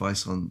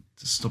advice on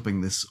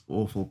stopping this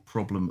awful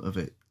problem of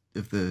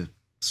the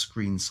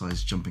screen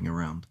size jumping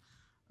around.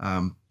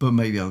 But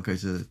maybe I'll go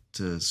to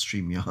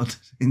StreamYard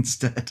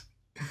instead.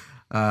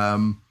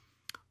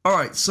 All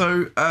right,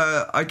 so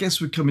I guess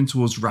we're coming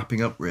towards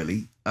wrapping up,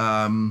 really.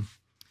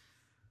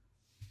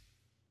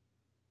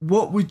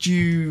 What would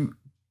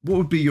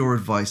be your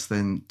advice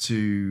then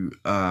to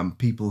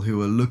people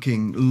who are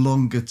looking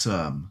longer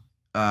term?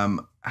 And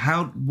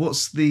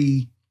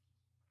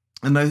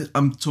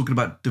I'm talking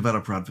about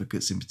developer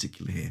advocates in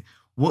particular here.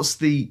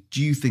 Do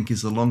you think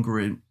is the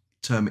longer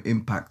term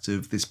impact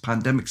of this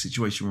pandemic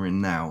situation we're in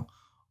now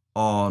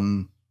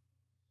on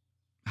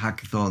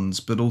hackathons,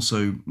 but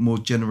also more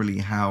generally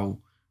how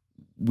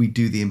we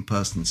do the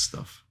in-person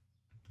stuff?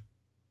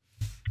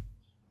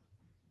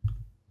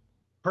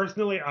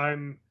 Personally,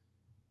 I'm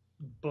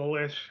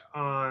bullish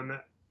on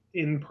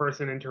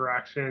in-person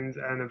interactions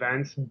and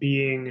events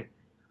being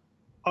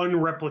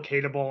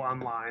unreplicatable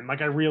online.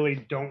 Like, I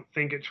really don't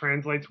think it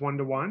translates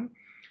one-to-one.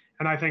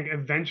 And I think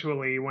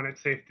eventually, when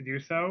it's safe to do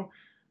so,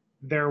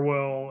 there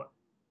will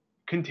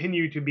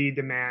continue to be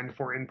demand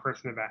for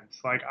in-person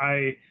events. Like,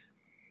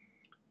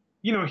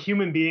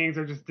 human beings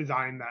are just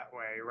designed that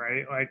way,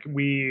 right? Like,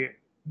 we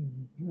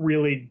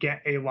really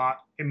get a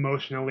lot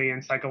emotionally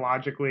and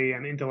psychologically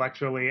and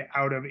intellectually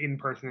out of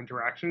in-person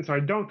interaction. So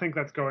I don't think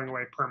that's going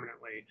away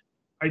permanently.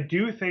 I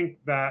do think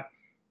that,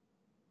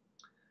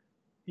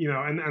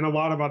 and a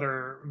lot of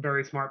other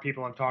very smart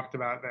people have talked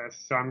about this,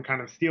 so I'm kind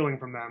of stealing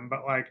from them,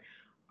 but like,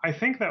 I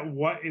think that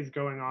what is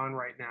going on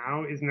right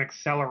now is an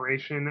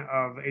acceleration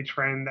of a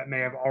trend that may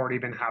have already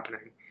been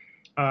happening.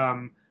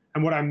 And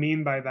what I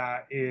mean by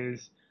that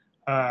is,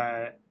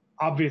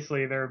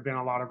 obviously, there have been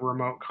a lot of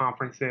remote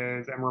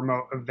conferences and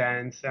remote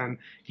events and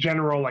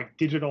general like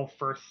digital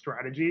first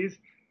strategies.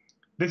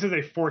 This is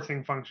a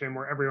forcing function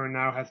where everyone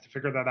now has to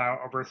figure that out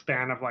over a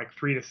span of like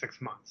 3 to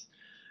 6 months.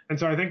 And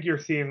so I think you're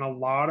seeing a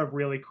lot of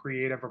really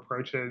creative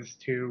approaches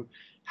to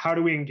how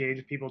do we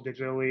engage people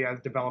digitally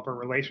as developer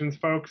relations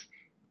folks,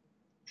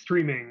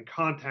 streaming,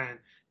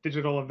 content,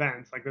 digital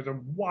events. Like, there's a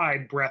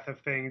wide breadth of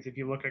things. If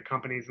you look at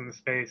companies in the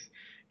space,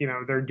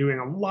 they're doing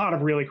a lot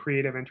of really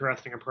creative,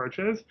 interesting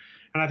approaches.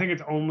 And I think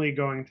it's only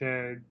going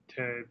to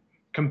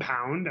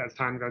compound as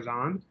time goes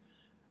on.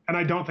 And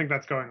I don't think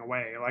that's going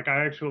away. Like,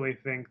 I actually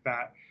think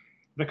that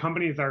the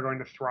companies that are going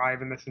to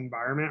thrive in this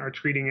environment are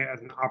treating it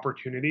as an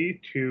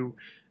opportunity to,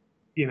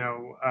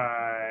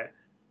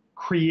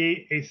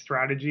 create a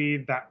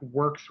strategy that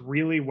works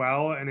really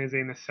well and is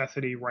a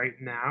necessity right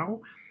now,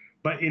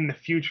 but in the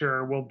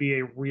future will be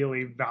a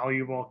really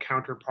valuable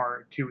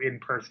counterpart to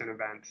in-person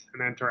events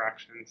and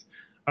interactions.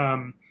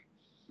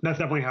 That's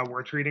definitely how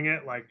we're treating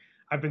it. Like,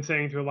 I've been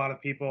saying to a lot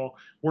of people,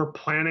 we're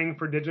planning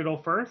for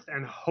digital first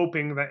and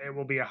hoping that it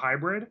will be a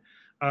hybrid.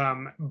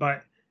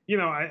 But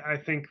I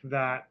think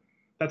that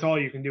that's all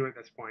you can do at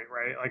this point,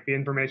 right? Like, the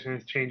information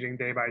is changing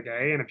day by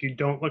day, and if you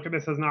don't look at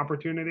this as an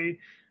opportunity,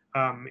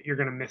 you're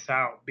going to miss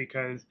out,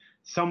 because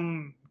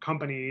some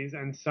companies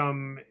and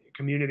some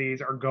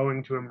communities are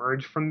going to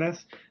emerge from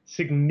this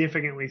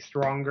significantly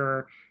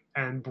stronger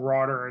and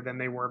broader than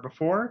they were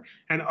before,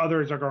 and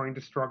others are going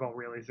to struggle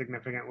really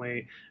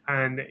significantly.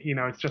 And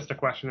it's just a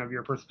question of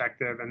your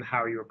perspective and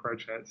how you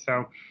approach it.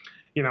 So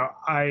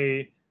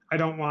I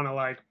don't want to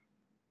like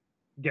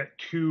get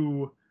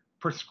too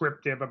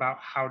prescriptive about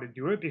how to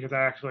do it, because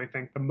I actually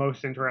think the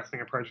most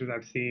interesting approaches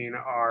I've seen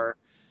are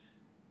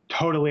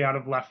totally out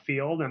of left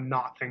field and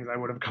not things I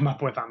would have come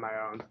up with on my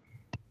own.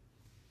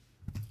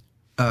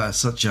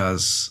 Such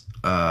as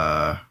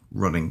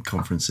running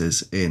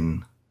conferences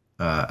in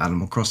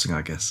Animal Crossing,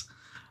 I guess.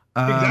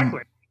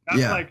 Exactly.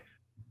 That's like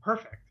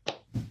perfect.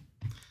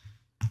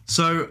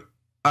 So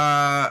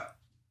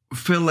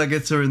Phil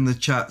Legator in the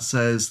chat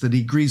says that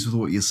he agrees with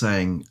what you're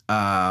saying.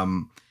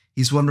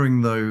 He's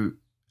wondering, though,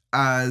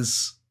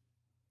 as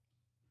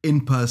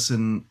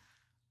in-person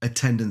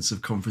attendance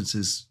of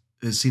conferences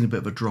has seen a bit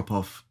of a drop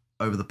off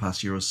over the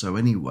past year or so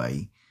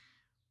anyway.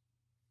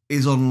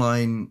 Is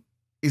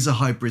a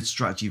hybrid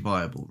strategy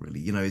viable, really?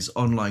 You know, is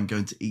online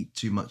going to eat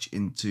too much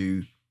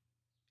into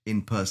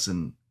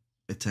in-person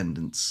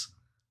attendance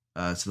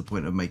to the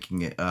point of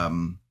making it,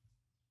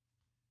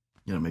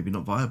 maybe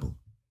not viable?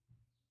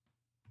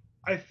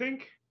 I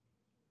think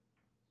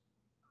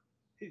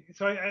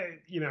so.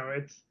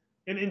 It's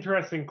an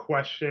interesting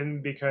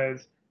question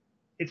because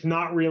it's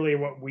not really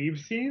what we've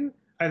seen.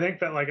 I think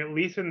that, like, at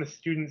least in the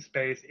student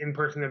space,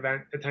 in-person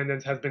event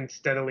attendance has been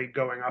steadily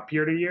going up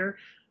year to year.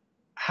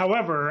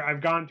 However,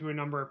 I've gone to a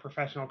number of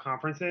professional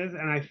conferences,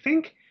 and I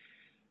think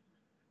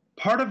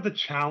part of the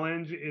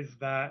challenge is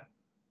that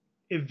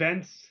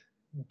events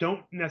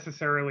don't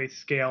necessarily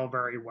scale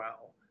very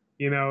well.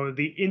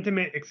 The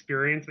intimate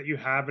experience that you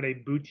have at a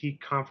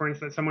boutique conference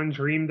that someone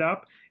dreamed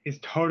up is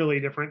totally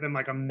different than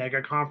like a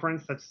mega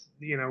conference that's,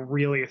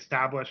 really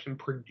established and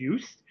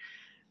produced.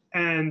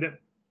 And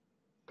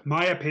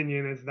my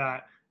opinion is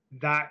that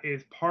that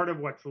is part of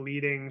what's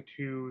leading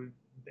to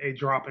a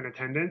drop in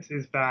attendance,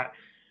 is that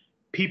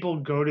people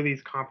go to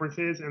these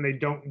conferences and they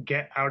don't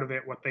get out of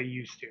it what they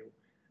used to.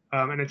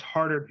 And it's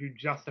harder to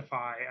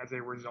justify as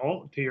a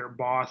result to your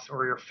boss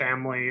or your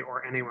family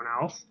or anyone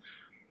else.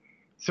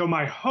 So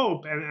my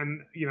hope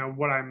and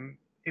what I'm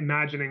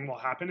imagining will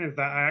happen is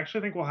that I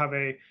actually think we'll have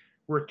a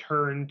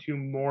return to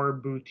more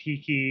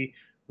boutique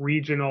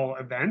regional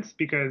events,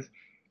 because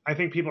I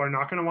think people are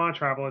not going to want to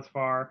travel as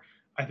far.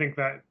 I think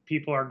that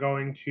people are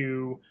going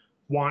to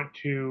want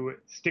to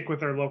stick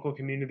with their local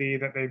community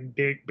that they've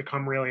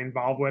become really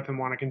involved with and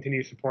want to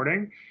continue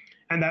supporting,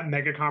 and that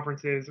mega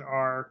conferences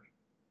are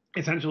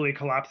essentially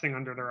collapsing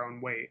under their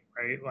own weight,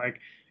 right? Like,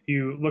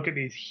 you look at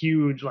these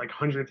huge, like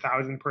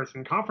 100,000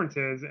 person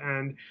conferences,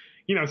 and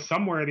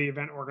somewhere the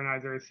event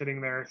organizer is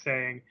sitting there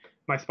saying,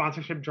 my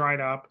sponsorship dried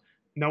up,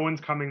 no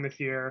one's coming this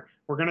year,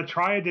 we're going to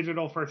try a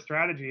digital first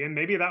strategy, and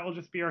maybe that will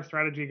just be our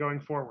strategy going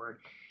forward.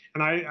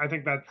 And I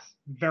think that's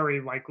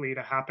very likely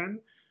to happen.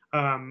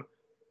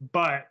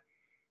 But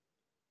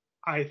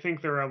I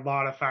think there are a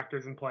lot of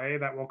factors in play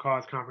that will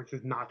cause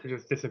conferences not to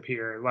just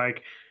disappear.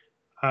 Like,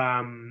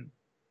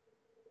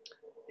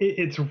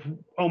 it's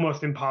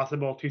almost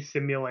impossible to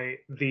simulate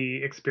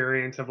the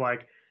experience of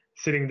like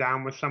sitting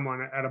down with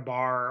someone at a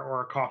bar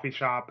or a coffee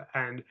shop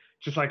and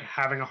just like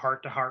having a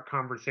heart-to-heart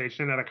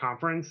conversation at a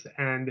conference.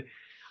 And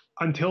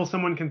until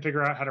someone can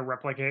figure out how to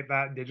replicate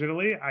that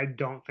digitally, I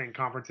don't think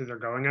conferences are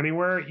going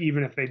anywhere,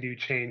 even if they do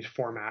change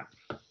format.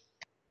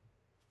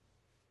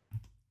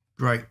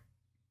 Great.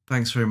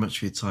 Thanks very much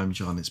for your time,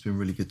 Jon. It's been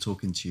really good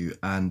talking to you.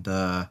 And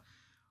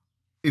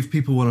if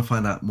people want to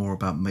find out more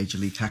about Major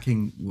League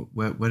Hacking,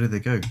 where do they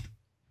go?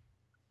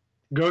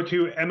 Go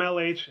to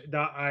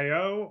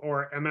mlh.io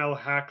or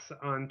mlhacks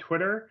on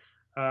Twitter,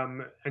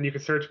 and you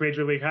can search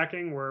Major League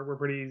Hacking. We're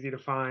pretty easy to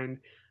find.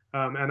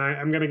 And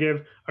I'm going to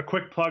give a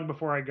quick plug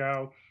before I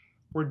go.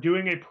 We're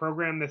doing a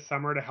program this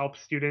summer to help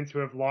students who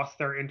have lost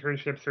their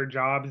internships or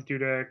jobs due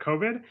to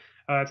COVID.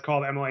 It's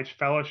called MLH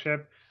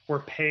Fellowship.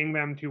 We're paying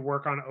them to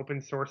work on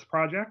open source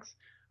projects.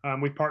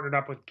 We've partnered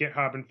up with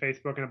GitHub and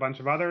Facebook and a bunch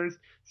of others.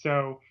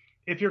 So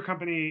if your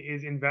company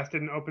is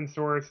invested in open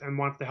source and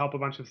wants to help a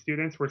bunch of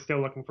students, we're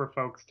still looking for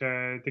folks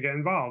to get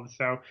involved.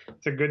 So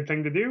it's a good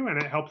thing to do,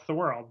 and it helps the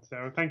world.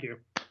 So thank you.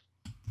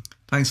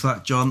 Thanks for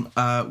that, Jon.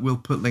 We'll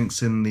put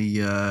links in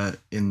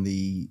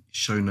the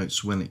show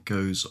notes when it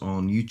goes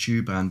on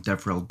YouTube and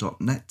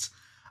devrel.net.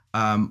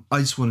 I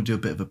just want to do a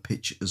bit of a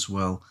pitch as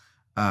well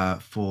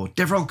for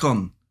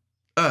DevRelCon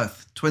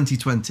Earth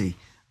 2020,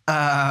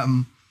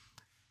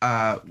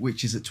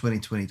 which is at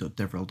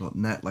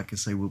 2020.devrel.net. Like I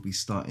say, we'll be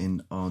starting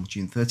on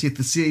June 30th.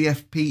 The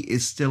CFP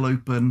is still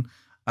open.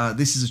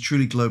 This is a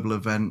truly global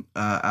event.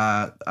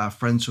 Our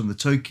friends from the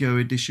Tokyo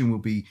edition will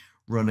be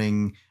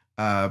running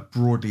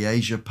broadly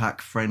Asia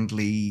Pac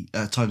friendly,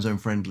 time zone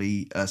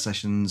friendly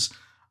sessions.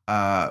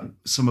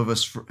 Some of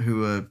us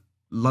who are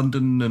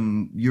London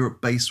and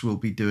Europe based will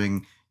be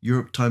doing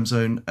Europe time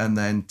zone, and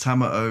then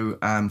Tamao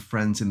and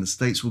friends in the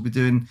States will be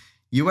doing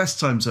US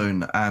time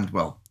zone and,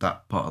 well,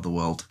 that part of the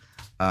world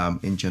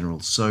in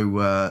general. So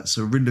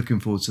really looking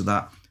forward to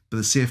that. But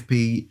the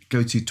CFP,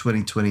 go to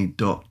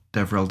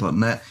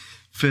 2020.devrel.net.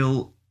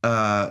 Phil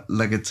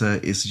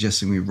Legater is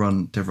suggesting we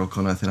run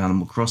DevRelCon Earth in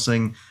Animal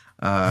Crossing.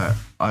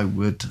 I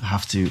would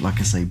have to, like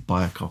I say,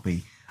 buy a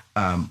copy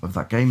of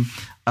that game.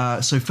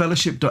 So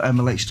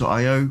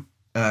fellowship.mlh.io,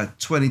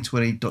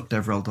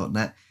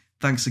 2020.devrel.net.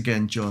 Thanks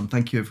again, Jon.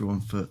 Thank you,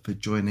 everyone, for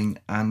joining,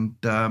 and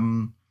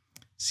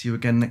see you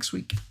again next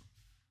week.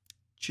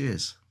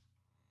 Cheers.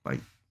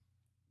 Bye.